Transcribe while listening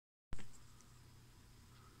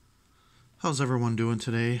How's everyone doing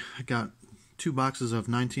today? I got two boxes of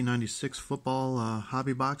 1996 football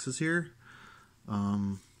hobby boxes here.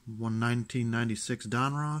 One 1996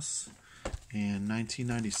 Donruss and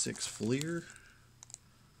 1996 Fleer.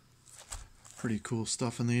 Pretty cool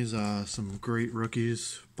stuff in these. Some great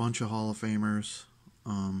rookies, bunch of Hall of Famers,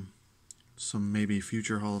 some maybe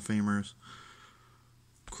future Hall of Famers.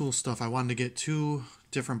 Cool stuff. I wanted to get two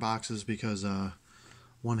different boxes because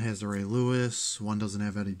one has the Ray Lewis, one doesn't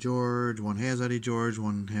have Eddie George, one has Eddie George,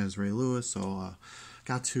 one has Ray Lewis, so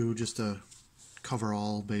got two just to cover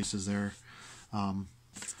all bases there. I'm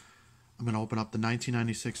going to open up the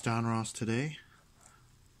 1996 Donruss today.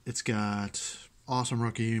 It's got awesome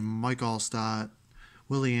rookie Mike Allstott,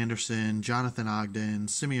 Willie Anderson, Jonathan Ogden,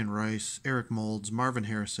 Simeon Rice, Eric Moulds, Marvin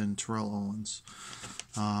Harrison, Terrell Owens.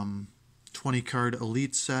 20 card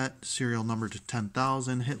elite set, serial number to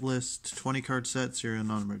 10,000, hit list, 20 card set, serial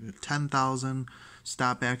number to 10,000,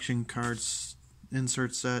 stop action cards,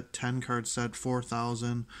 insert set, 10 card set,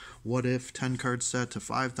 4,000, what if, 10 card set to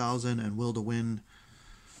 5,000, and will to win,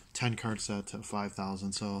 10 card set to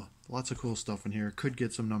 5,000. So lots of cool stuff in here. Could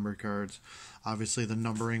get some numbered cards. Obviously the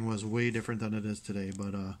numbering was way different than it is today,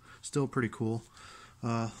 but still pretty cool.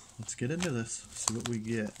 Let's get into this, see what we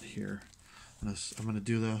get here. I'm going to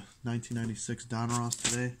do the 1996 Donruss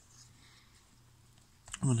today.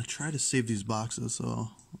 I'm going to try to save these boxes, so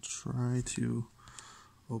I'll try to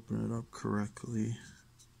open it up correctly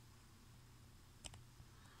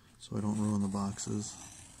so I don't ruin the boxes.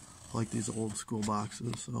 I like these old school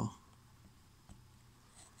boxes, so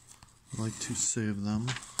I like to save them.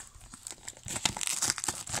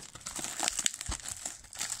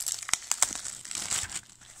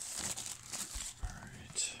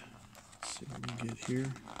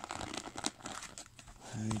 Here,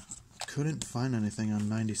 I couldn't find anything on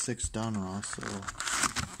 96 Donruss, so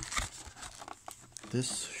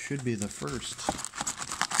this should be the first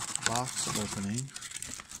box opening.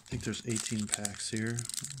 I think there's 18 packs here.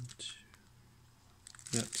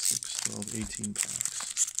 Yep, 6, 12, 18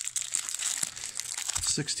 packs.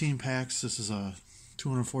 16 packs. This is a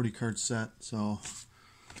 240 card set, so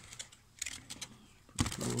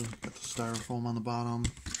cool. Got the styrofoam on the bottom.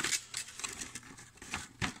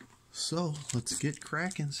 So, let's get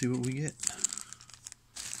cracking, see what we get.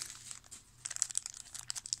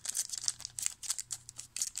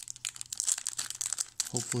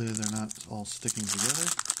 Hopefully they're not all sticking together.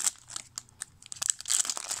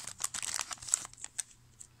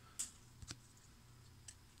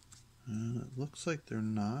 And it looks like they're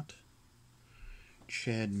not.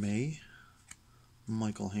 Chad May,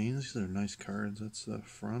 Michael Haynes, these are nice cards. That's the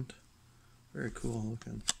front. Very cool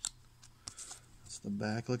looking. The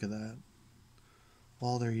back, look at that.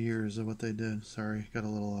 All their years of what they did. Sorry, got a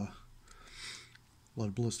little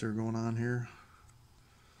blood blister going on here.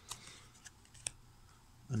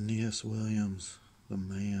 Aeneas Williams, the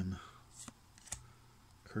man.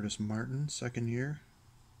 Curtis Martin, second year.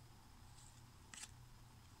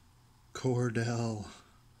 Cordell,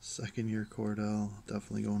 second year Cordell,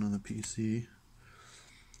 definitely going on the PC.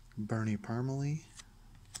 Bernie Parmalee.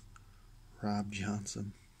 Rob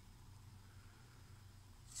Johnson.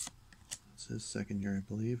 His second year, I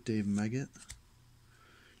believe. Dave Meggett.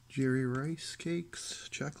 Jerry Rice Cakes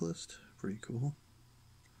checklist. Pretty cool.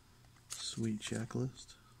 Sweet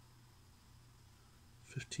checklist.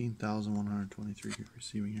 15,123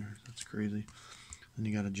 receiving yards. That's crazy. Then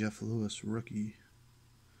you got a Jeff Lewis rookie.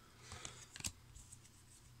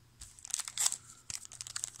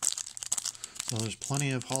 So there's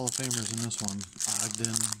plenty of Hall of Famers in this one.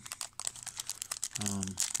 Ogden,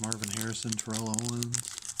 Marvin Harrison, Terrell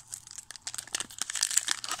Owens.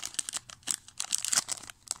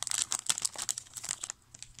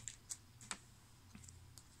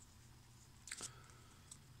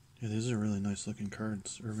 Yeah, these are really nice looking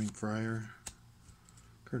cards. Irving Fryer,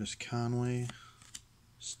 Curtis Conway,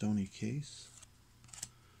 Stoney Case,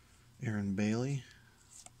 Aaron Bailey,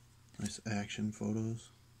 nice action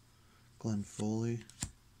photos, Glenn Foley,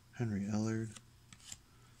 Henry Ellard,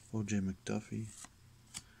 O.J. McDuffie,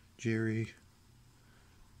 Jerry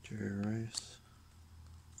Rice.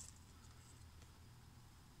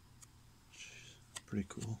 Pretty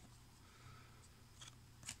cool.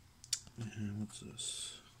 And what's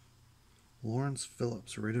this? Lawrence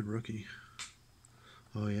Phillips, rated rookie.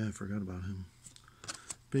 Oh yeah, I forgot about him.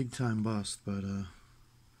 Big time bust, but oh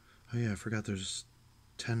yeah, I forgot there's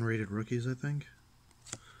 10 rated rookies, I think.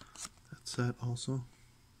 That's that also.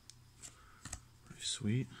 Pretty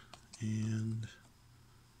sweet. And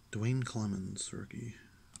Dwayne Clemens, rookie.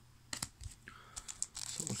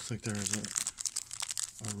 So it looks like there's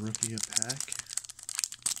a rookie a pack.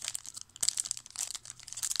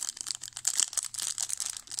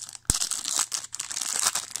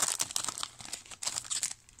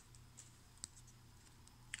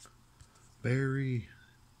 Barry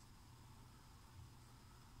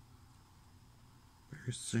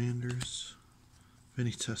Sanders,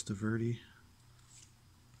 Vinny Testaverde,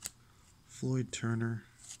 Floyd Turner,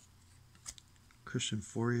 Christian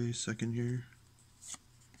Fourier, second year,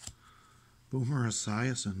 Boomer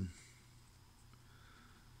Esiason,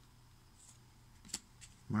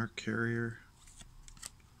 Mark Carrier,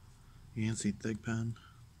 Yancey Thigpen,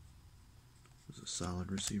 was a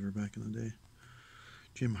solid receiver back in the day,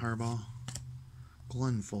 Jim Harbaugh,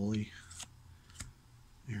 Glenn Foley,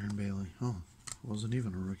 Aaron Bailey. Oh, wasn't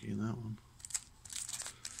even a rookie in that one.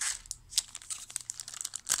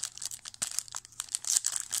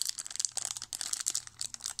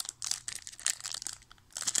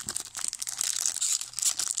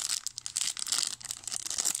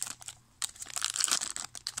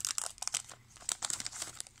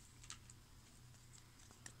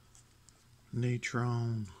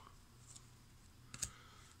 Natron,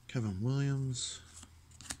 Kevin Williams,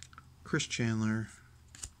 Chris Chandler,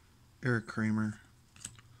 Eric Kramer,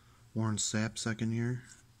 Warren Sapp, second year,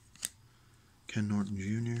 Ken Norton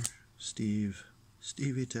Jr.,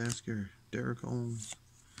 Stevie Tasker, Derek Holmes,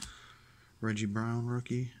 Reggie Brown,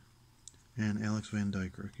 rookie, and Alex Van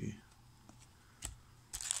Dyke, rookie.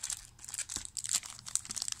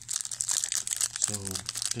 So,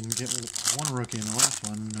 didn't get one rookie in the last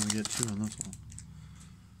one, and then we get two in this one.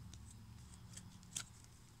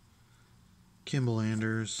 Kimball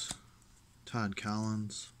Anders, Todd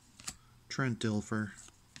Collins, Trent Dilfer,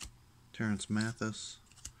 Terrence Mathis,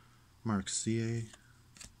 Mark C.A.,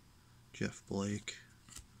 Jeff Blake,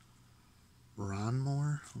 Ron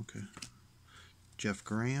Moore, okay, Jeff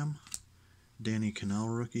Graham, Danny Cannell,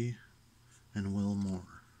 rookie, and Will Moore.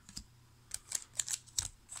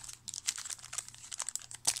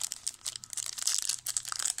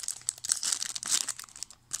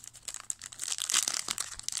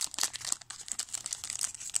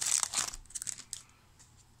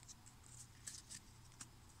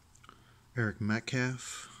 Eric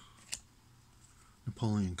Metcalf,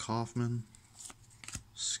 Napoleon Kaufman,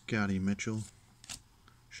 Scotty Mitchell,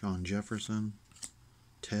 Sean Jefferson,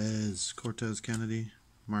 Cortez Kennedy,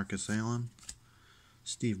 Marcus Allen,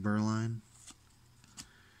 Steve Berline,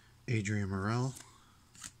 Adrian Morrell,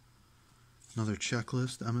 another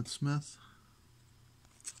checklist, Emmitt Smith,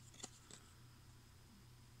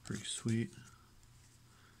 pretty sweet,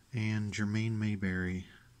 and Jermaine Mayberry,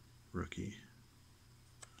 rookie.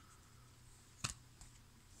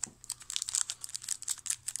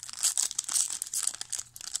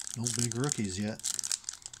 No big rookies yet.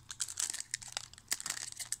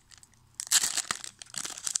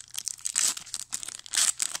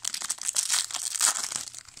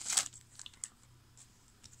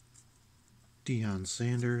 Deion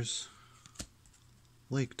Sanders,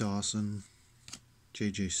 Lake Dawson,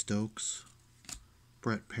 J.J. Stokes,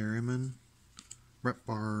 Brett Perryman, Brett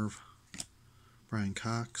Favre, Brian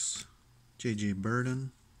Cox, J.J.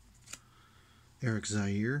 Burden, Eric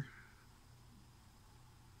Zaire,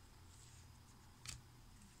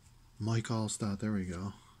 Mike Allstott, there we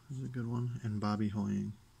go. This is a good one. And Bobby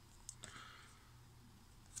Hoying.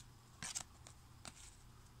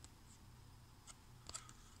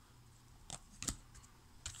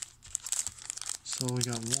 So we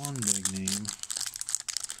got one big name.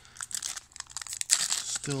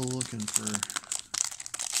 Still looking for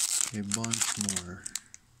a bunch more.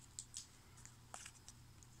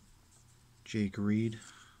 Jake Reed,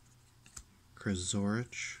 Chris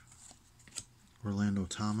Zorich, Orlando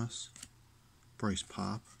Thomas, Bryce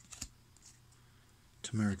Pop,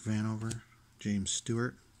 Tamarick Vanover, James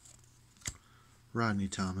Stewart, Rodney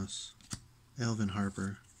Thomas, Alvin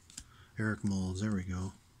Harper, Eric Moulds, there we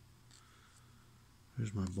go.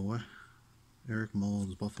 There's my boy, Eric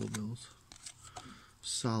Moulds, Buffalo Bills.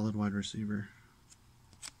 Solid wide receiver.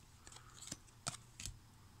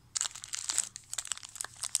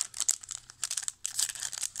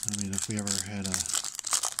 I mean, if we ever had a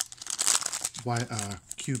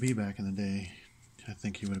QB back in the day, I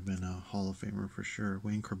think he would have been a Hall of Famer for sure.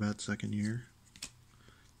 Wayne Corbett, second year.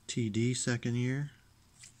 TD, second year.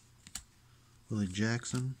 Willie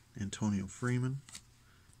Jackson, Antonio Freeman,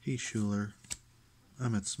 Heath Schuler,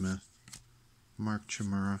 Emmitt Smith, Mark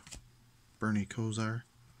Chimura, Bernie Kosar,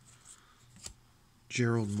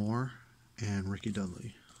 Gerald Moore, and Ricky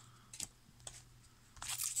Dudley.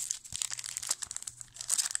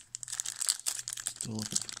 Still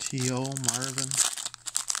looking for T.O. Marvin.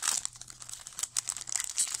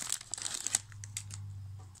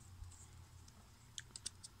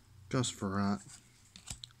 Gus Verrott,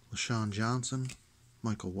 LaShawn Johnson,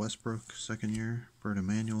 Michael Westbrook, second year, Bert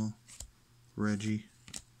Emanuel, Reggie,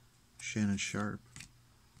 Shannon Sharp,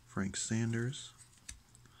 Frank Sanders,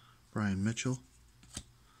 Brian Mitchell.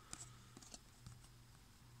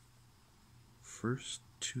 First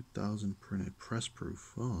 2000 printed press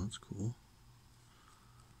proof. Oh, that's cool.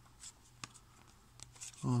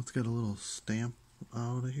 Oh, it's got a little stamp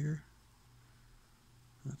out of here.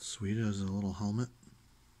 That's sweet. It has a little helmet.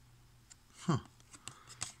 Huh.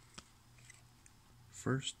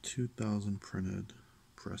 First 2000 printed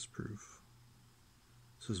press proof.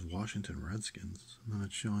 This is Washington Redskins. And then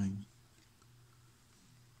it's showing...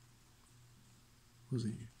 Was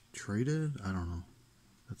he traded? I don't know.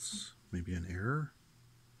 That's maybe an error?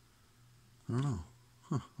 I don't know.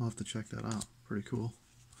 Huh. I'll have to check that out. Pretty cool.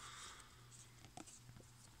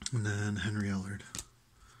 And then Henry Ellard.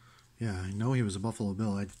 Yeah, I know he was a Buffalo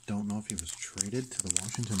Bill. I don't know if he was traded to the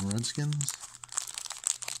Washington Redskins.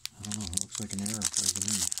 I don't know. It looks like an error to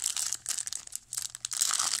me.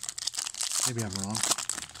 Maybe I'm wrong.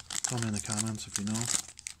 Tell me in the comments if you know.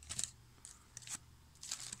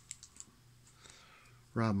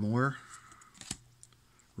 Rob Moore.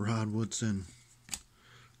 Rod Woodson.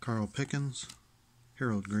 Carl Pickens.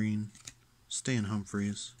 Harold Green. Stan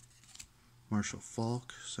Humphries. Marshall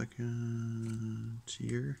Falk, second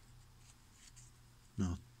year.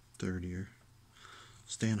 No, third year.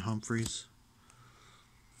 Stan Humphries.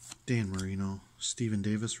 Dan Marino. Stephen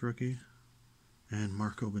Davis, rookie. And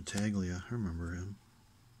Marco Battaglia. I remember him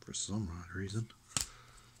for some odd reason.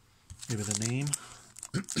 Maybe the name.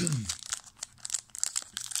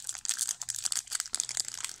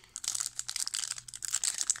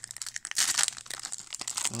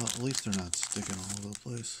 Well, at least they're not sticking all over the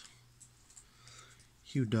place.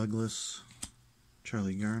 Hugh Douglas,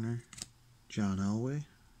 Charlie Garner, John Elway,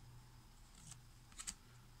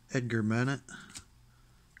 Edgar Bennett,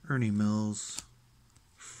 Ernie Mills,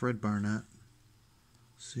 Fred Barnett.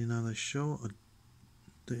 See, now they show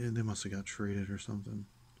they must have got traded or something.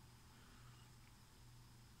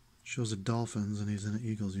 Shows the Dolphins and he's in an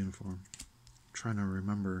Eagles uniform. I'm trying to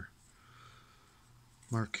remember.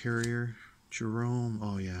 Mark Carrier, Jerome.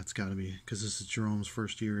 Oh yeah, it's got to be because this is Jerome's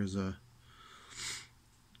first year as a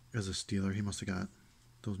Steeler. He must have got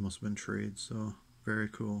those. Must have been trades. So very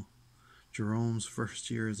cool. Jerome's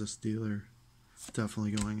first year as a Steeler.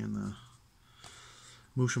 Definitely going in the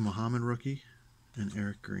Musha Muhammad rookie and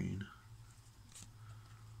Eric Green.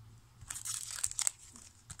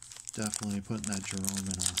 Definitely putting that Jerome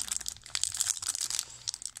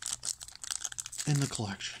in the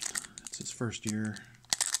collection. It's his first year.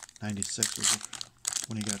 96 was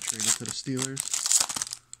when he got traded to the Steelers.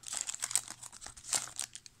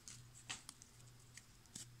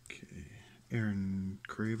 Okay, Aaron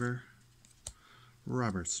Craver,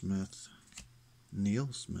 Robert Smith, Neil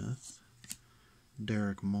Smith,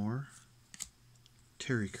 Derek Moore,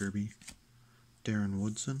 Terry Kirby, Darren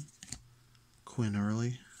Woodson, Quinn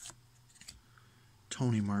Early,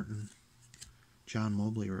 Tony Martin, John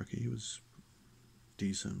Mobley rookie. He was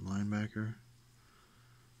decent linebacker.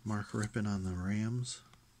 Mark Rippon on the Rams.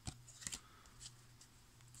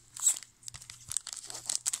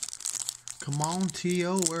 Come on,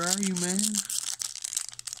 T.O., where are you, man?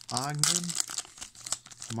 Ogden.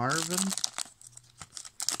 Marvin.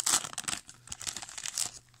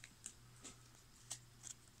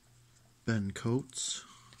 Ben Coates.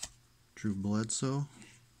 Drew Bledsoe.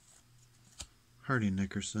 Hardy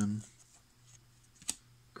Nickerson.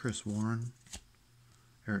 Chris Warren.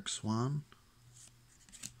 Eric Swan.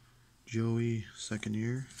 Joey, second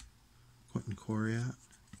year. Quentin Coriat.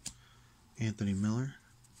 Anthony Miller.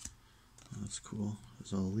 Oh, that's cool.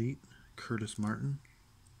 That's elite. Curtis Martin.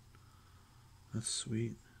 That's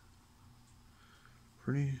sweet.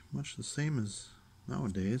 Pretty much the same as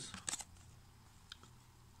nowadays.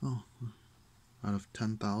 Oh, out of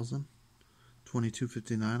 10,000.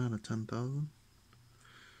 22.59 out of 10,000.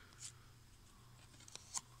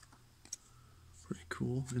 Pretty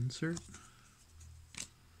cool insert.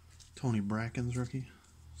 Tony Bracken's rookie.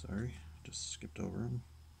 Sorry, just skipped over him.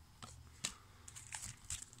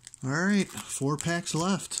 Alright, 4 packs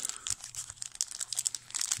left.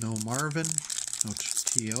 No Marvin, no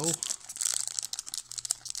T.O.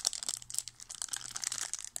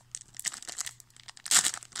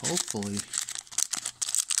 Hopefully,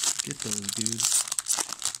 get those dudes.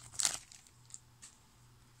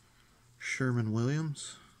 Sherman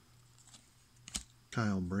Williams,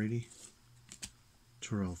 Kyle Brady,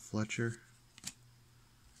 Terrell Fletcher,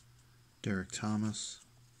 Derek Thomas,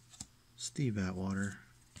 Steve Atwater,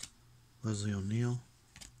 Leslie O'Neal,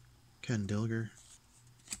 Ken Dilger,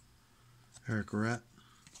 Eric Rett,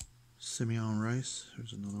 Simeon Rice,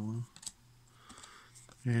 there's another one,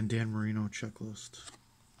 and Dan Marino checklist.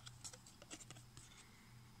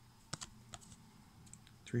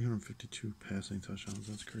 352 passing touchdowns.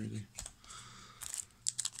 That's crazy.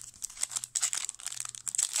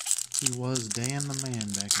 He was Dan the Man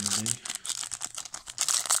back in the day.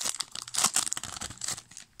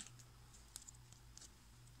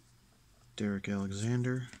 Derek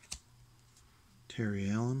Alexander, Terry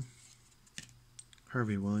Allen,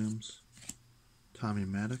 Harvey Williams, Tommy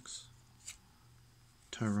Maddox,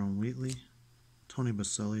 Tyrone Wheatley, Tony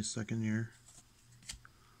Baselli's second year,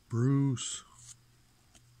 Bruce,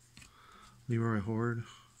 Leroy Horde,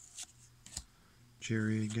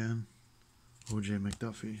 Jerry again, OJ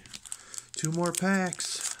McDuffie. 2 more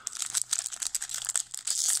packs.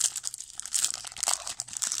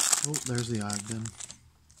 Oh, there's the Ogden.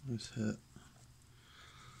 Nice hit.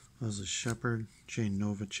 That was a Shepard, Jane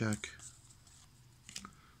Novacek,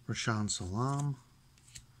 Rashawn Salam,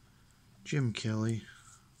 Jim Kelly,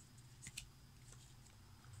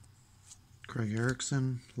 Craig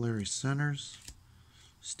Erickson, Larry Centers,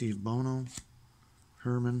 Steve Bono,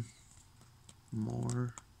 Herman,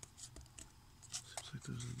 Moore. Seems like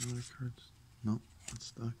there's another card. Nope, that's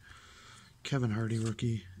stuck. Kevin Hardy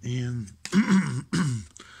rookie, and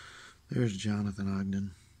there's Jonathan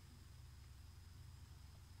Ogden.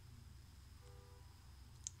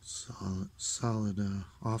 Solid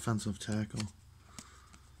offensive tackle.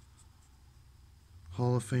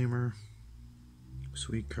 Hall of Famer.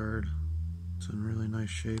 Sweet card. It's in really nice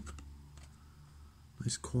shape.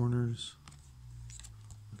 Nice corners.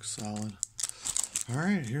 Looks solid.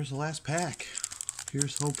 Alright, here's the last pack.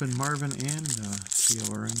 Here's hoping Marvin and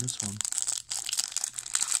T.O. are in this one.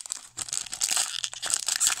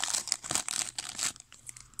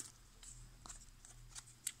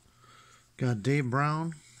 Got Dave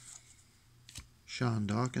Brown, Sean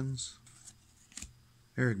Dawkins,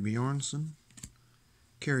 Eric Bjornsson,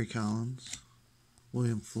 Kerry Collins,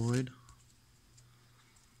 William Floyd,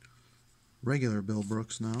 regular Bill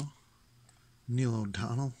Brooks now, Neil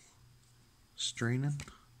O'Donnell, Strainin,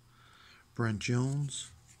 Brent Jones,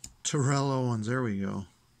 Terrell Owens, there we go.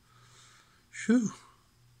 Shoo!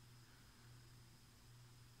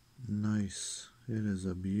 Nice. It is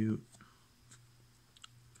a beaut.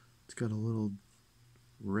 It's got a little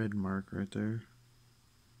red mark right there.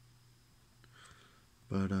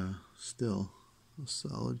 But still a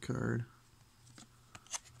solid card.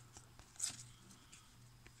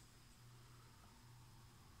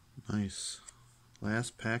 Nice.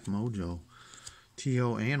 Last pack mojo.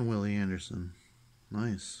 T.O. and Willie Anderson.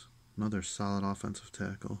 Nice. Another solid offensive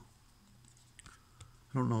tackle.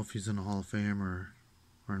 I don't know if he's in the Hall of Fame or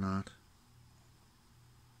not.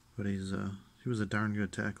 But he was a darn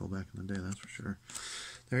good tackle back in the day, that's for sure.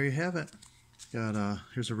 There you have it. Got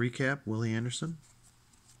here's a recap. Willie Anderson,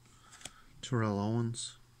 Terrell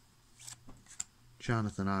Owens,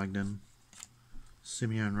 Jonathan Ogden,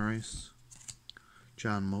 Simeon Rice,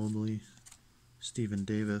 John Mobley, Stephen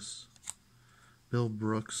Davis, Bill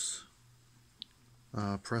Brooks,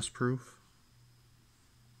 press proof.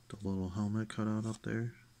 The little helmet cut out up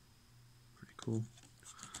there. Pretty cool.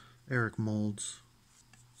 Eric Moulds,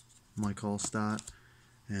 Mike Allstott,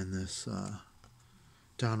 and this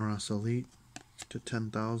Donruss Elite to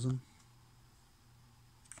 10,000.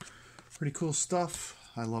 Pretty cool stuff.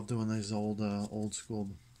 I love doing these old school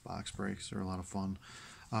box breaks. They're a lot of fun.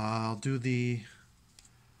 I'll do the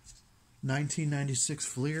 1996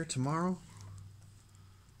 Fleer tomorrow,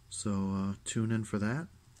 so tune in for that.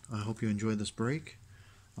 I hope you enjoyed this break.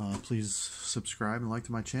 Please subscribe and like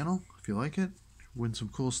to my channel if you like it. Win some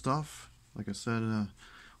cool stuff. Like I said,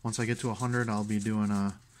 once I get to 100, I'll be doing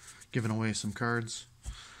giving away some cards.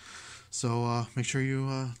 So make sure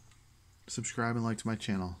you subscribe and like to my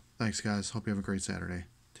channel. Thanks, guys. Hope you have a great Saturday.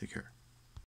 Take care.